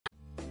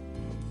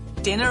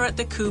dinner at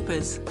the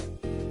Coopers.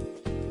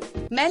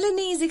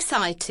 Melanie is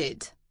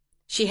excited.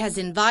 She has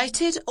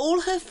invited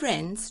all her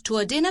friends to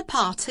a dinner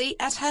party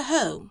at her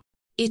home.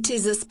 It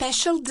is a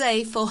special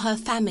day for her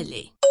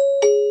family.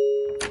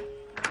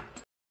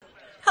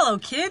 Hello,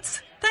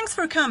 kids. Thanks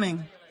for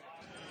coming.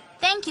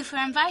 Thank you for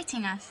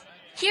inviting us.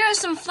 Here are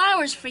some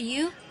flowers for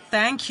you.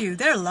 Thank you.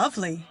 They're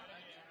lovely.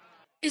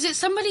 Is it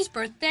somebody's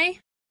birthday?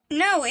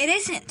 No, it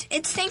isn't.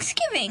 It's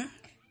Thanksgiving.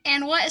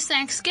 And what is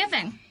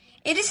Thanksgiving?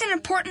 It is an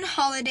important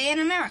holiday in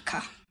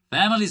America.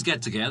 Families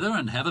get together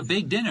and have a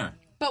big dinner.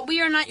 But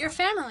we are not your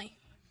family.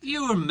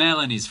 You are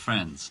Melanie's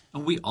friends,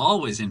 and we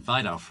always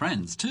invite our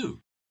friends, too.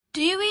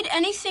 Do you eat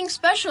anything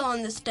special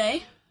on this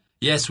day?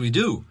 Yes, we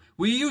do.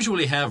 We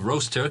usually have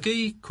roast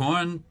turkey,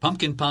 corn,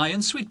 pumpkin pie,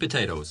 and sweet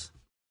potatoes.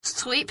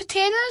 Sweet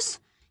potatoes?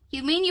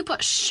 You mean you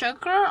put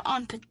sugar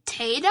on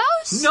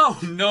potatoes?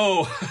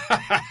 No.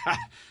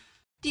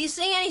 Do you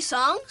sing any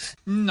songs?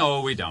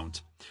 No, we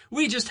don't.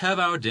 We just have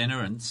our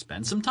dinner and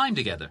spend some time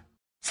together.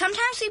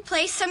 Sometimes we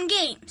play some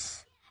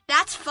games.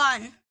 That's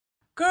fun.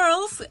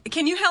 Girls,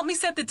 can you help me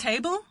set the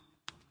table?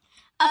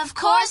 Of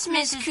course,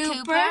 Mrs.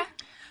 Cooper.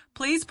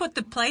 Please put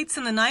the plates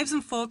and the knives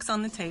and forks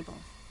on the table.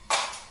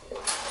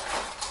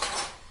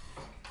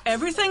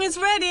 Everything is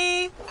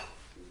ready.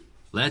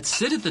 Let's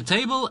sit at the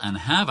table and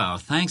have our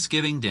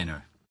Thanksgiving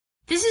dinner.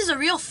 This is a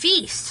real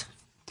feast.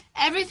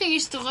 Everything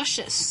is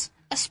delicious,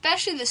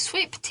 especially the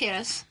sweet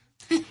potatoes.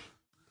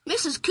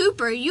 Mrs.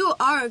 Cooper, you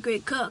are a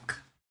great cook.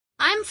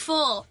 I'm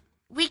full.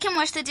 We can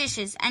wash the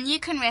dishes, and you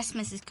can rest,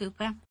 Mrs.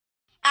 Cooper.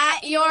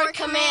 At your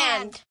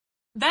command.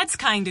 That's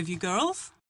kind of you, girls.